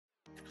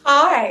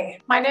Hi,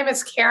 my name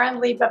is Karen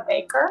Leba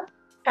Baker,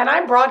 and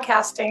I'm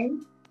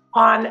broadcasting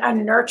on A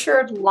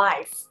Nurtured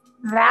Life.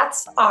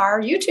 That's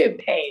our YouTube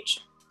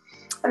page.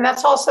 And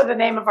that's also the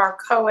name of our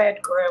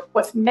co-ed group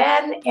with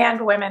men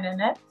and women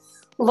in it,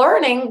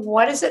 learning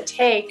what does it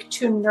take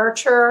to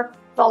nurture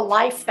the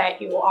life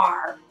that you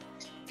are.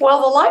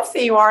 Well, the life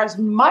that you are is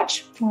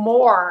much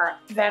more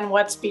than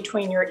what's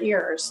between your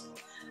ears.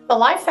 The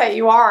life that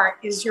you are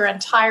is your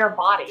entire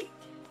body.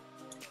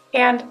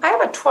 And I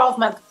have a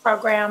 12-month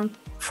program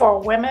for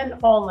women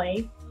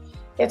only.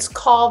 It's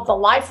called the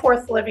Life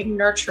Worth Living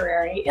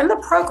Nurturary. In the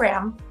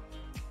program,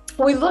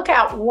 we look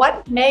at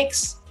what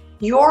makes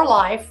your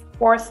life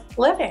worth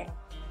living.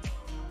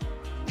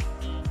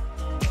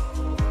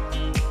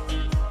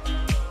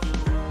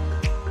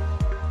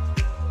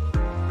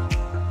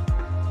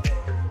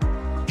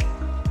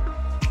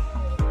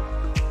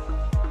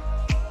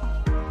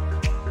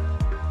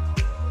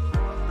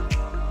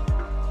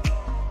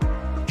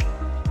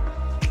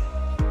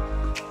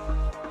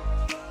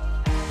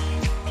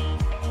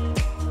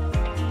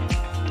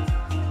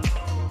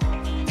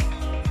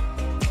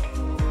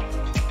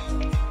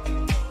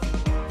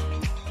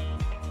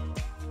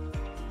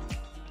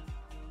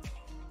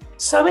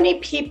 So many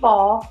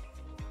people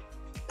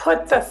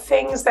put the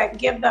things that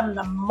give them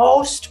the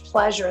most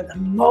pleasure, the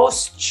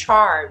most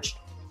charge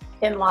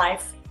in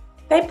life,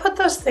 they put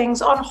those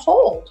things on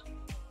hold.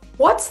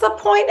 What's the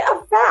point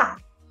of that?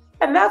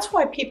 And that's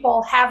why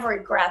people have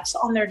regrets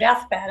on their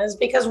deathbed, is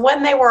because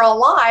when they were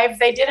alive,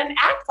 they didn't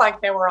act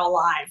like they were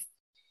alive.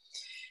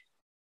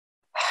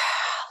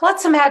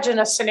 Let's imagine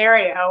a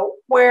scenario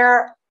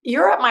where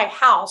you're at my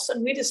house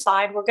and we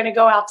decide we're going to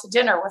go out to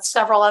dinner with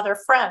several other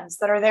friends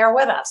that are there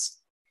with us.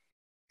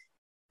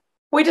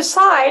 We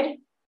decide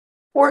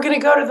we're going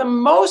to go to the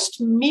most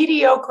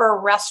mediocre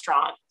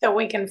restaurant that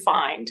we can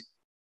find.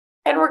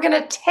 And we're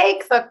going to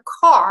take the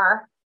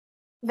car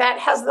that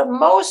has the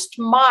most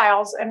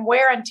miles and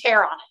wear and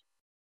tear on it.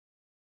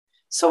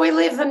 So we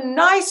leave the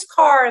nice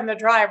car in the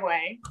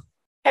driveway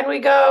and we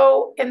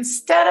go,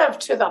 instead of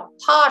to the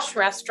posh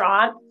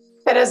restaurant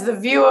that has the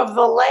view of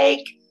the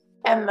lake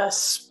and the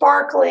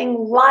sparkling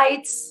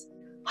lights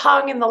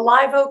hung in the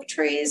live oak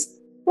trees,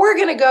 we're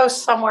going to go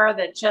somewhere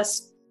that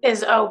just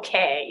is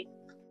okay.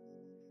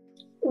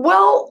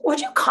 Well, would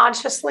you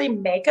consciously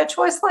make a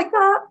choice like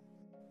that?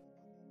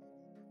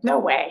 No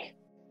way.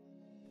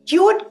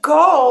 You would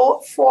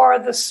go for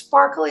the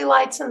sparkly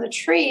lights in the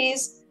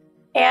trees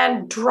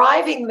and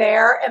driving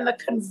there in the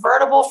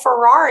convertible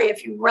Ferrari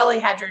if you really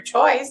had your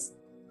choice.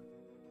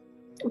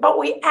 But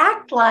we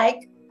act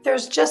like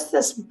there's just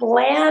this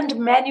bland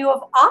menu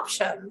of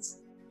options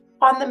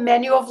on the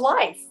menu of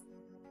life.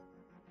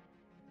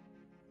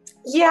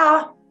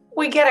 Yeah,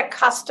 we get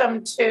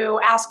accustomed to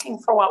asking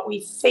for what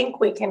we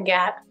think we can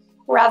get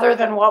rather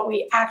than what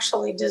we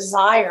actually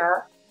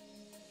desire.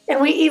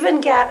 And we even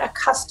get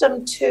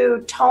accustomed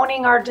to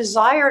toning our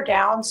desire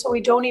down so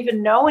we don't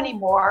even know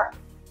anymore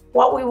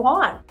what we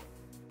want.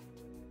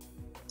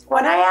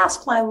 When I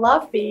ask my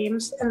love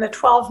beams in the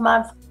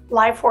 12-month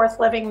Life Worth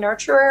Living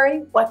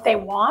Nurturary what they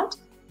want,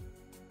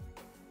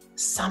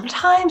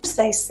 sometimes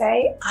they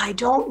say, I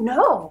don't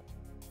know.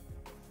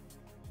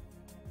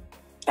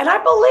 And I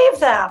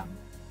believe them.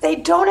 They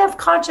don't have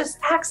conscious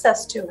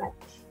access to it.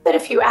 But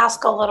if you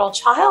ask a little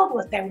child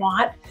what they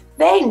want,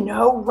 they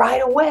know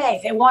right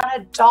away. They want a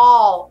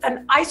doll,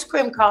 an ice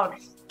cream cone,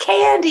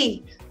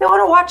 candy. They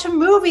want to watch a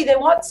movie. They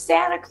want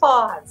Santa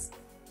Claus.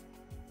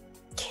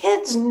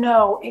 Kids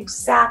know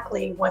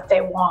exactly what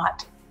they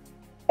want.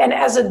 And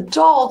as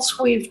adults,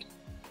 we've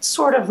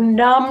sort of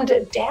numbed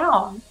it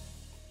down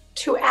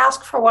to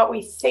ask for what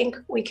we think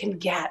we can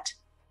get.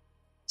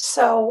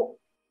 So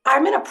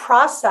I'm in a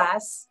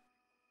process,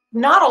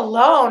 not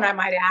alone, I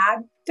might add.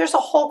 There's a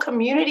whole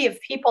community of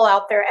people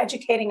out there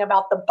educating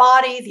about the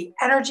body, the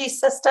energy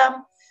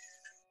system,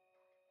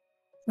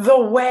 the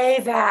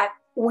way that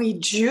we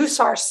juice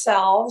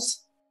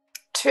ourselves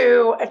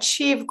to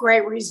achieve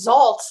great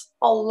results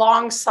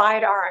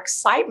alongside our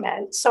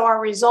excitement. So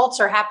our results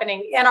are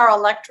happening in our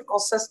electrical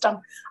system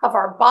of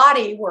our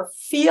body. We're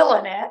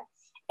feeling it.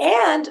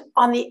 And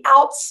on the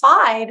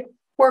outside,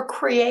 we're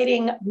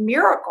creating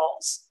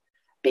miracles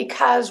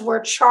because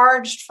we're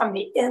charged from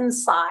the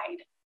inside.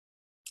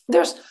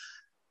 There's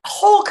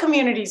whole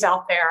communities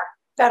out there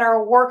that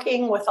are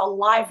working with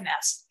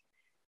aliveness.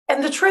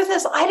 And the truth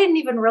is, I didn't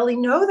even really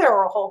know there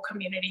were whole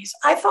communities.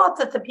 I thought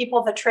that the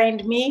people that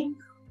trained me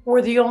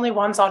were the only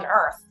ones on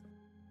earth.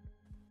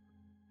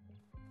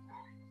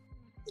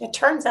 It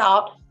turns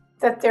out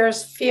that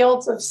there's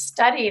fields of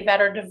study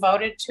that are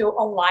devoted to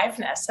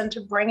aliveness and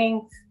to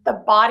bringing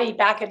the body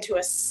back into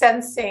a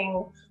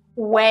sensing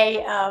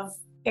way of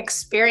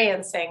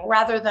experiencing,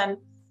 rather than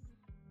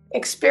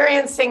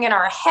experiencing in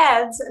our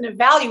heads and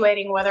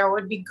evaluating whether it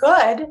would be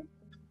good.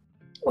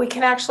 We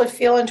can actually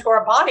feel into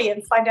our body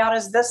and find out,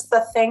 is this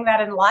the thing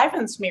that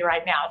enlivens me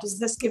right now? Does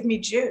this give me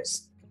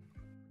juice?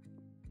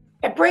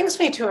 It brings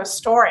me to a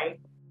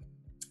story.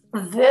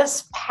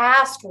 This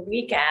past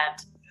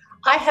weekend,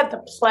 I had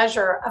the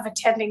pleasure of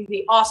attending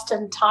the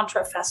Austin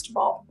Tantra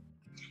Festival.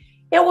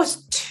 It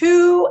was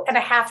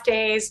 2.5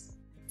 days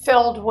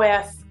filled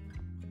with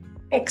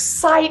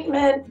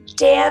excitement,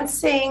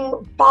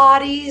 dancing,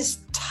 bodies,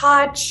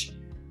 touch,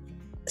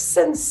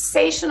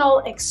 sensational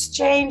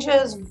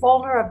exchanges,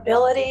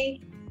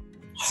 vulnerability,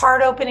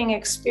 heart-opening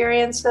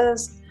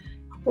experiences,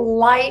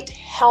 light,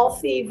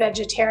 healthy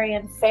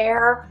vegetarian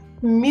fare,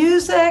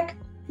 music,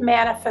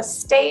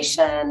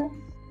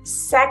 manifestation,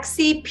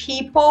 sexy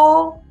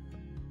people,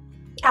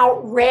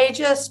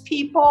 outrageous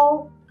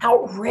people,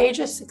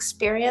 outrageous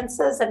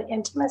experiences and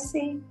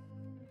intimacy.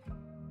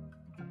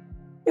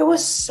 It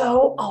was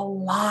so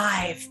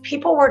alive.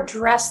 People were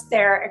dressed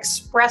there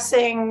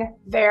expressing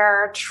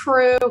their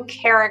true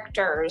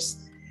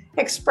characters,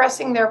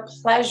 expressing their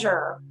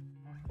pleasure,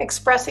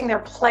 expressing their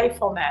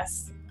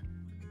playfulness.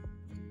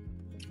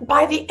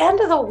 By the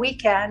end of the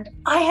weekend,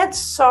 I had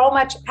so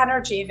much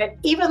energy that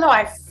even though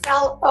I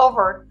fell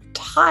over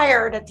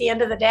tired at the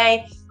end of the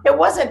day, it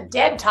wasn't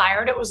dead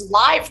tired, it was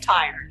live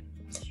tired.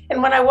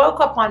 And when I woke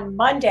up on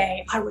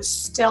Monday, I was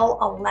still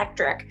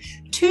electric.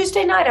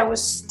 Tuesday night, I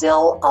was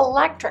still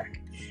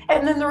electric.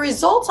 And then the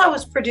results I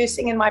was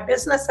producing in my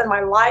business and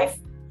my life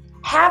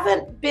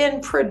haven't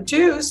been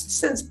produced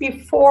since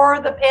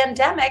before the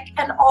pandemic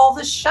and all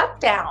the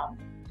shutdown.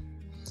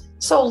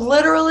 So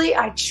literally,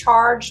 I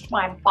charged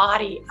my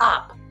body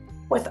up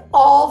with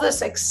all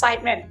this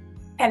excitement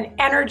and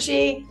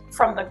energy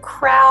from the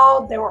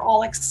crowd. They were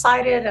all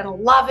excited and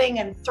loving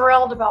and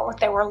thrilled about what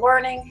they were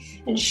learning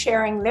and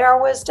sharing their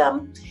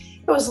wisdom.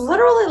 It was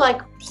literally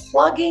like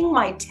plugging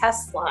my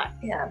Tesla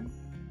in.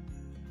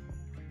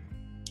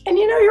 And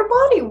you know, your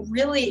body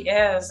really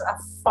is a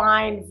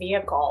fine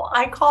vehicle.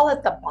 I call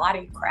it the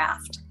body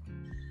craft.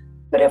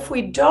 But if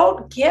we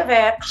don't give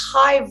it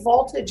high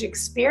voltage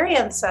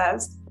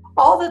experiences,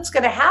 all that's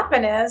going to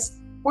happen is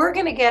we're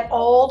going to get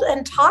old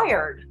and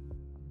tired.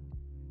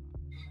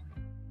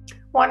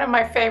 One of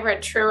my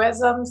favorite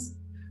truisms,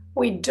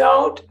 we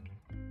don't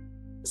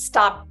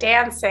stop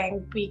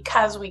dancing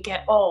because we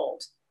get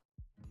old.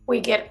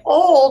 We get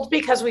old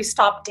because we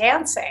stop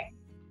dancing.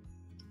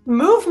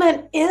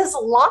 Movement is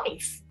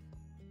life.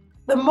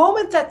 The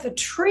moment that the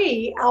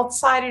tree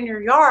outside in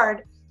your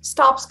yard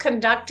stops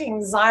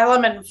conducting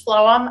xylem and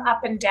phloem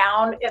up and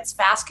down its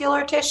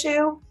vascular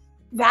tissue,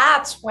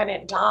 that's when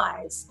it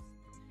dies.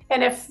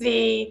 And if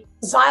the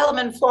xylem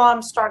and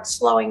phloem start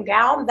slowing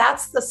down,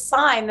 that's the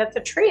sign that the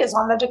tree is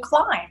on the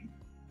decline.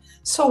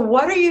 So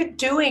what are you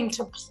doing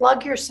to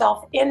plug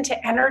yourself into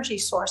energy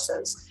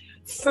sources?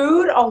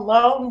 Food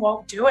alone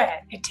won't do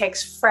it. It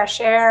takes fresh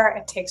air,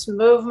 it takes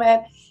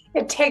movement,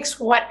 it takes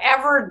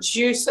whatever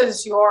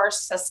juices your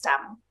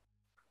system.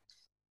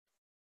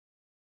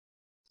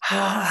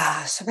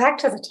 So back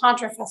to the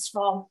Tantra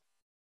Festival.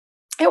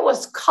 It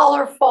was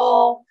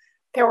colorful.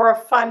 There were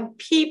fun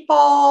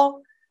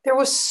people. There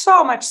was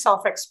so much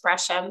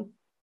self-expression.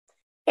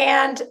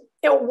 And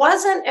it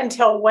wasn't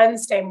until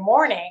Wednesday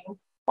morning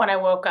when I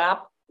woke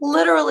up,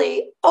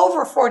 literally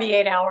over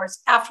 48 hours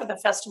after the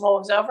festival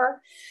was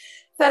over,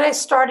 that I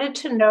started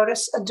to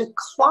notice a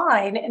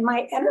decline in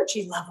my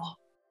energy level.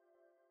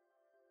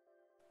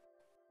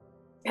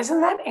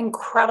 Isn't that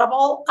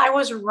incredible? I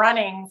was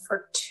running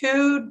for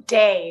 2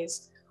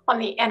 days on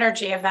the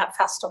energy of that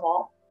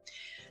festival.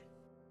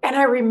 And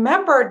I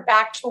remembered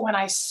back to when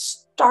I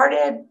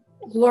started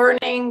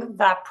learning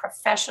the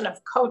profession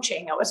of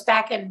coaching. It was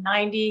back in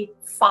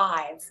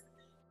 '95.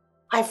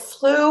 I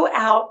flew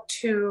out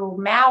to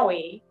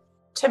Maui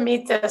to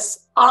meet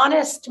this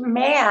honest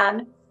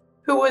man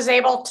who was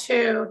able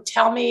to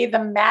tell me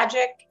the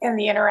magic in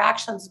the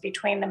interactions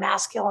between the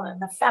masculine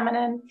and the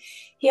feminine.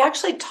 He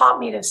actually taught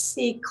me to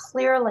see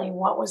clearly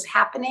what was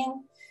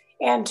happening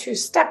and to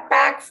step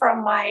back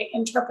from my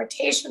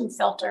interpretation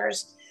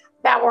filters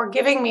that were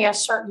giving me a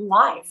certain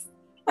life.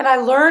 And I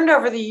learned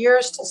over the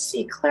years to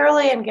see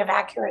clearly and give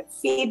accurate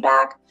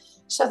feedback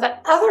so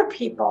that other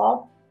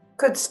people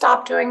could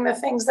stop doing the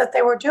things that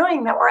they were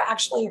doing that were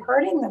actually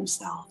hurting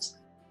themselves.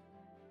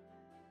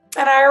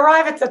 And I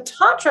arrive at the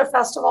Tantra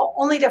Festival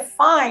only to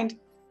find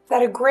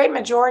that a great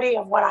majority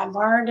of what I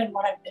learned and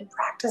what I've been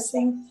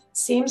practicing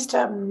seems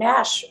to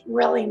mesh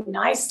really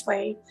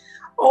nicely,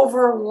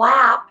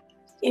 overlap,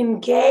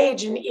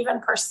 engage, and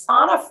even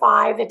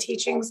personify the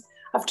teachings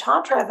of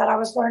Tantra that I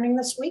was learning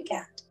this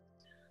weekend.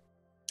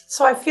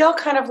 So I feel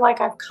kind of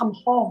like I've come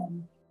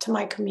home to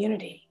my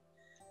community.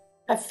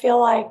 I feel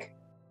like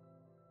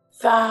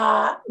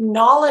the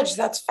knowledge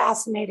that's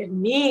fascinated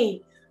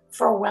me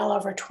for well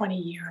over 20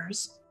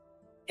 years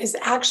is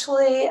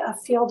actually a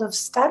field of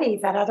study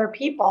that other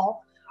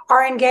people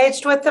are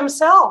engaged with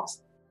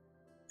themselves.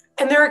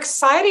 And they're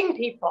exciting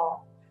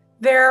people.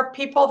 They're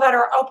people that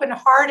are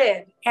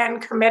open-hearted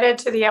and committed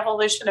to the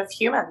evolution of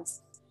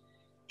humans.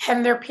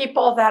 And they're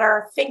people that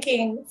are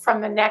thinking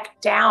from the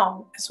neck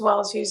down as well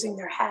as using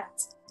their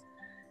heads.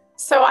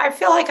 So I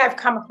feel like I've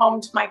come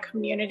home to my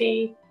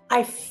community.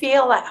 I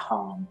feel at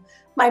home.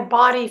 My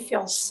body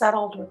feels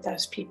settled with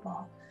those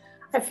people.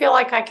 I feel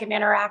like I can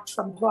interact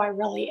from who I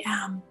really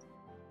am.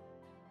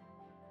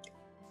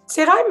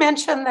 Did I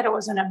mention that it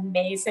was an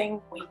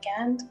amazing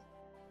weekend?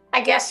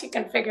 I guess you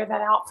can figure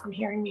that out from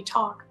hearing me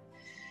talk.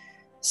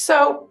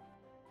 So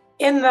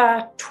in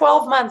the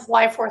 12-month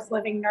Life Worth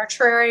Living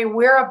Nurtuary,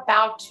 we're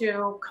about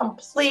to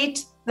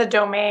complete the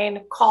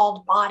domain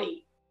called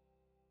body.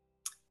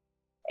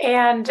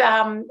 And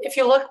if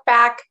you look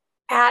back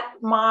at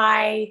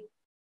my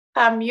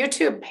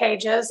YouTube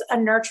pages, A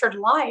Nurtured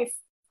Life,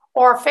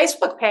 or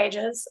Facebook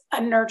pages,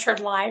 A Nurtured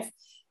Life,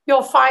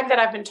 you'll find that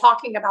I've been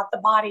talking about the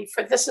body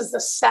for this is the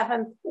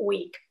 7th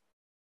week.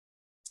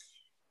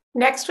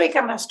 Next week,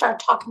 I'm going to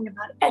start talking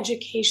about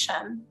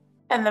education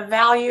and the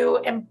value,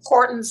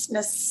 importance,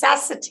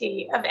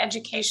 necessity of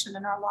education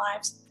in our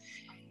lives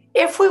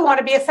if we want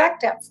to be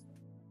effective.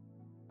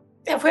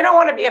 If we don't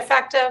want to be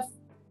effective,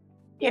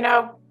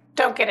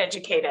 don't get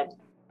educated.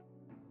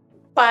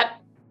 But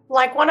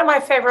like one of my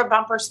favorite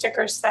bumper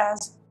stickers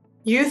says,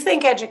 you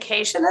think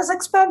education is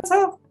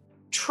expensive?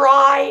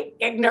 Try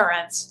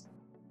ignorance.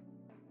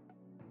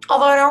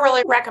 Although I don't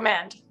really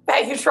recommend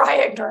that you try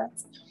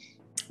ignorance.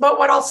 But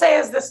what I'll say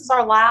is this is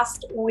our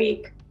last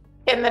week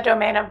in the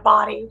domain of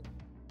body.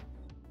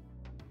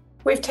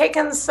 We've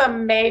taken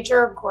some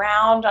major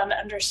ground on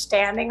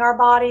understanding our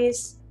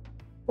bodies.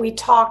 We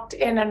talked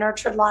in A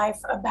Nurtured Life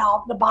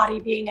about the body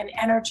being an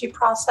energy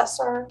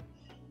processor.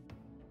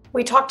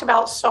 We talked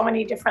about so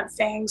many different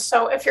things.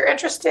 So if you're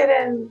interested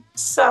in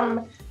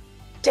some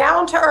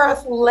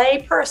down-to-earth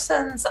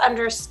layperson's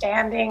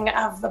understanding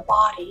of the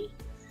body,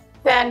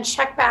 then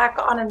check back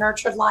on A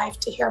Nurtured Life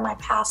to hear my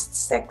past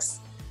 6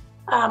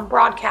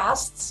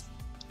 podcasts,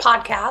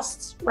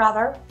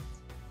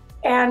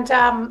 and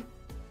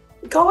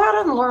go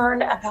out and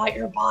learn about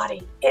your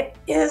body. It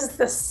is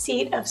the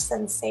seat of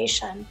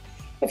sensation.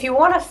 If you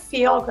want to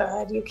feel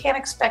good, you can't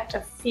expect to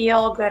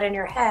feel good in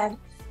your head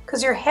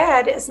because your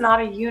head is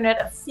not a unit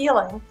of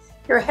feeling.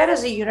 Your head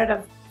is a unit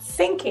of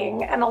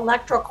thinking and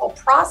electrical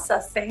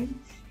processing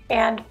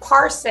and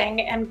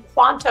parsing and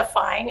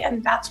quantifying,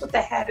 and that's what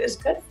the head is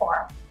good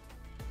for.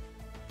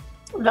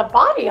 The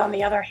body, on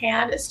the other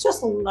hand, is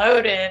just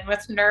loaded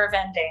with nerve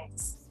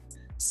endings.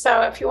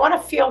 So if you want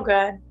to feel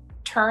good,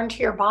 turn to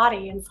your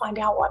body and find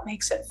out what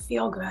makes it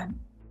feel good.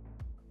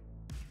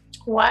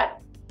 What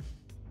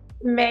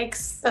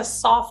makes the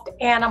soft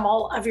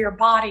animal of your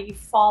body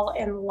fall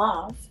in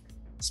love?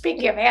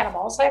 Speaking of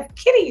animals, I have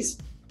kitties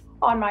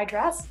on my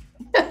dress.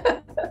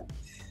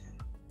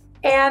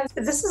 And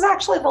this is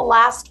actually the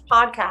last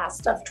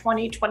podcast of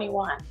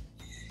 2021.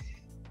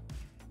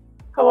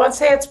 I won't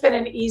say it's been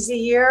an easy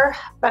year,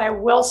 but I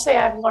will say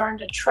I've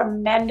learned a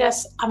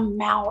tremendous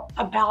amount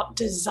about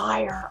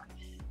desire.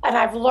 And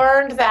I've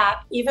learned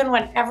that even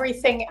when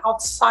everything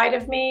outside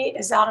of me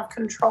is out of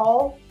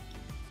control,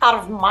 out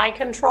of my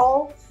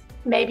control,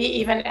 maybe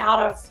even out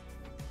of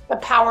the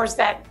powers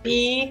that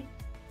be,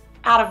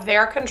 out of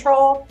their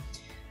control,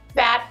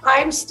 that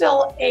I'm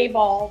still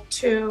able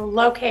to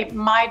locate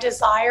my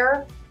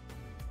desire,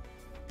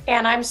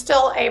 and I'm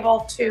still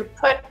able to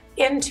put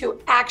into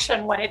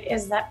action what it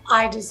is that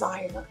I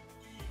desire.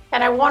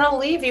 And I want to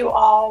leave you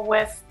all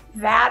with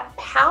that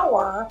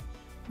power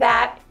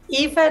that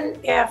even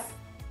if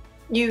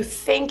you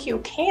think you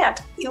can't,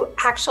 you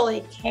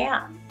actually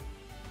can.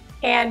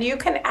 And you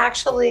can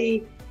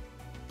actually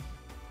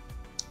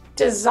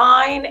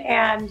design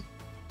and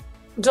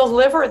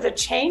deliver the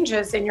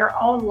changes in your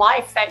own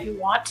life that you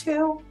want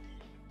to.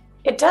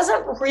 It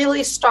doesn't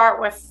really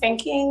start with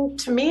thinking.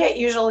 To me, it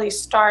usually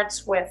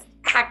starts with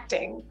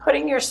acting,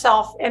 putting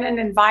yourself in an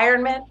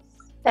environment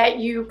that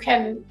you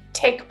can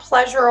take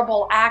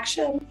pleasurable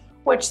action,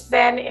 which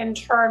then in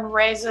turn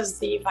raises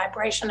the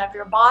vibration of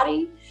your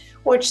body,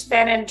 which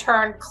then in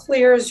turn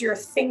clears your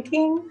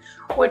thinking,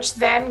 which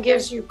then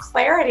gives you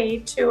clarity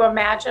to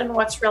imagine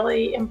what's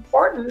really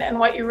important and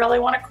what you really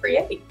want to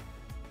create.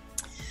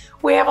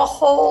 We have a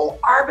whole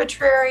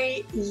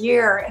arbitrary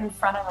year in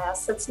front of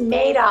us. It's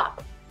made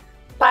up.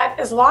 But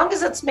as long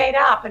as it's made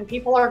up and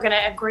people are going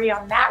to agree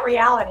on that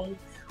reality,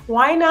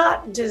 why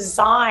not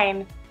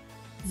design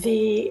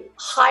the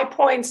high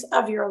points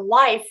of your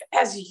life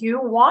as you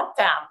want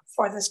them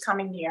for this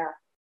coming year?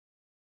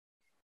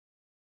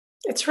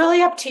 It's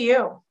really up to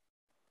you.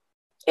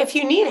 If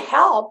you need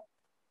help,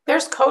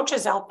 there's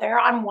coaches out there.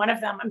 I'm one of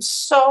them. I'm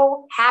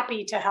so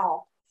happy to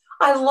help.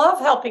 I love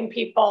helping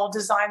people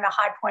design the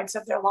high points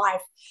of their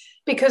life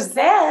because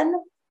then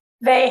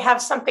they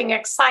have something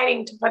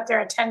exciting to put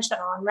their attention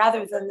on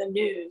rather than the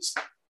news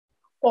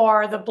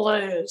or the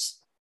blues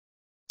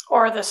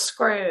or the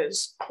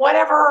screws,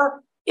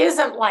 whatever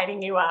isn't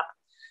lighting you up.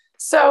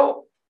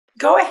 So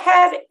go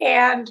ahead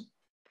and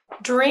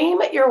dream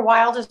your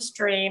wildest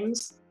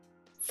dreams.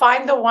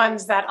 Find the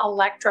ones that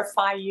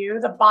electrify you.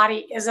 The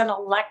body is an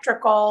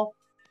electrical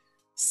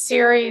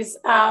series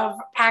of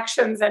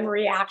actions and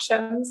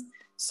reactions.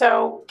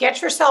 So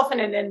get yourself in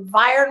an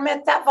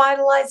environment that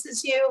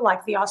vitalizes you,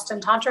 like the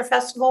Austin Tantra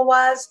Festival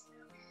was.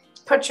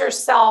 Put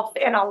yourself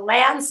in a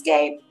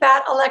landscape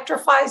that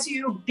electrifies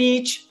you,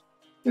 beach,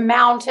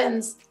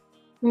 mountains,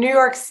 New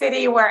York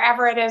City,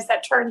 wherever it is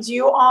that turns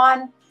you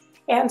on.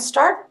 and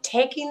start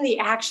taking the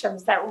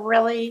actions that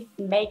really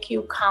make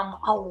you come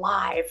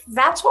alive.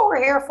 That's what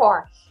we're here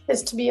for,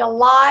 is to be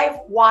alive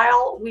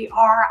while we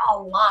are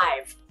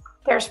alive.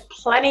 There's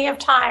plenty of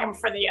time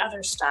for the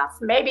other stuff,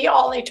 maybe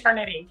all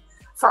eternity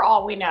for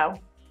all we know.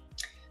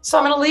 So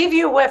I'm going to leave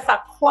you with a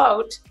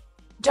quote.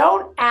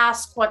 Don't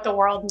ask what the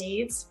world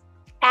needs.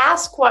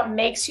 Ask what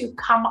makes you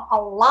come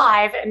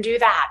alive and do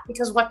that,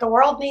 because what the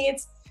world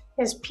needs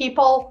is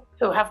people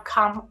who have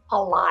come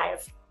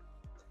alive.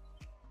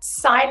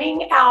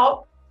 Signing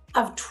out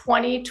of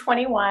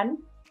 2021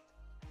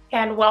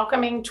 and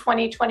welcoming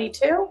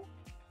 2022.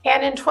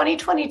 And in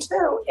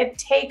 2022, it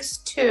takes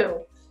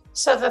two.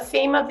 So the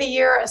theme of the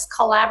year is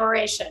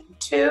collaboration,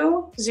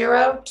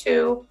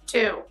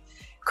 2022.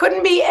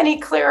 Couldn't be any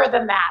clearer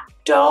than that.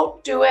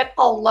 Don't do it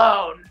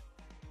alone.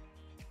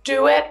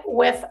 Do it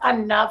with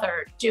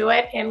another. Do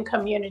it in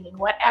community,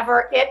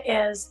 whatever it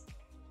is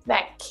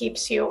that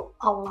keeps you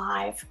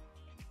alive.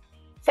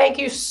 Thank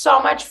you so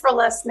much for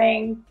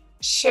listening.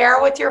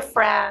 Share with your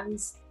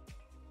friends.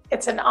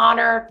 It's an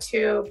honor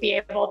to be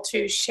able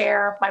to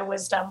share my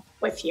wisdom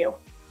with you.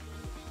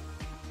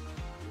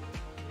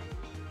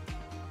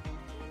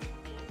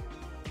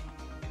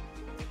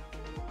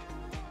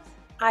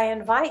 I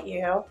invite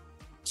you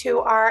to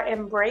our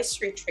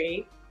Embrace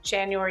Retreat,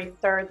 January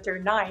 3rd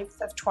through 9th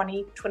of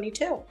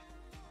 2022.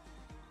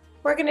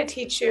 We're going to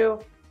teach you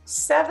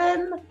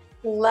 7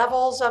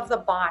 levels of the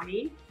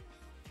body,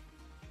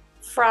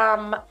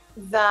 from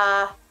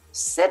the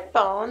sit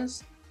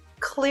bones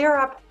clear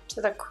up to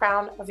the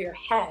crown of your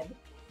head,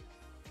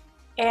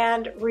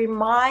 and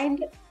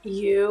remind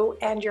you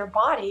and your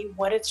body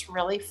what it's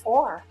really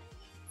for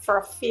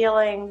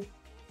feeling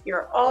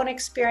your own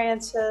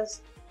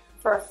experiences,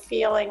 for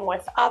feeling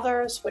with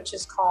others, which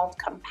is called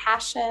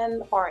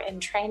compassion or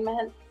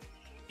entrainment,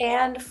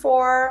 and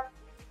for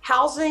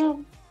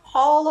housing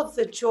all of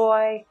the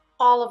joy,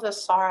 all of the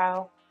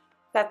sorrow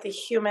that the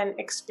human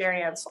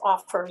experience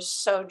offers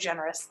so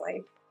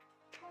generously.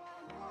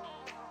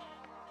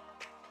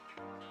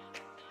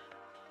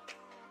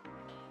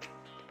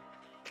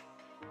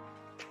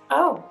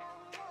 Oh,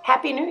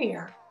 Happy New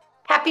Year.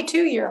 Happy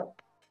 2 Year.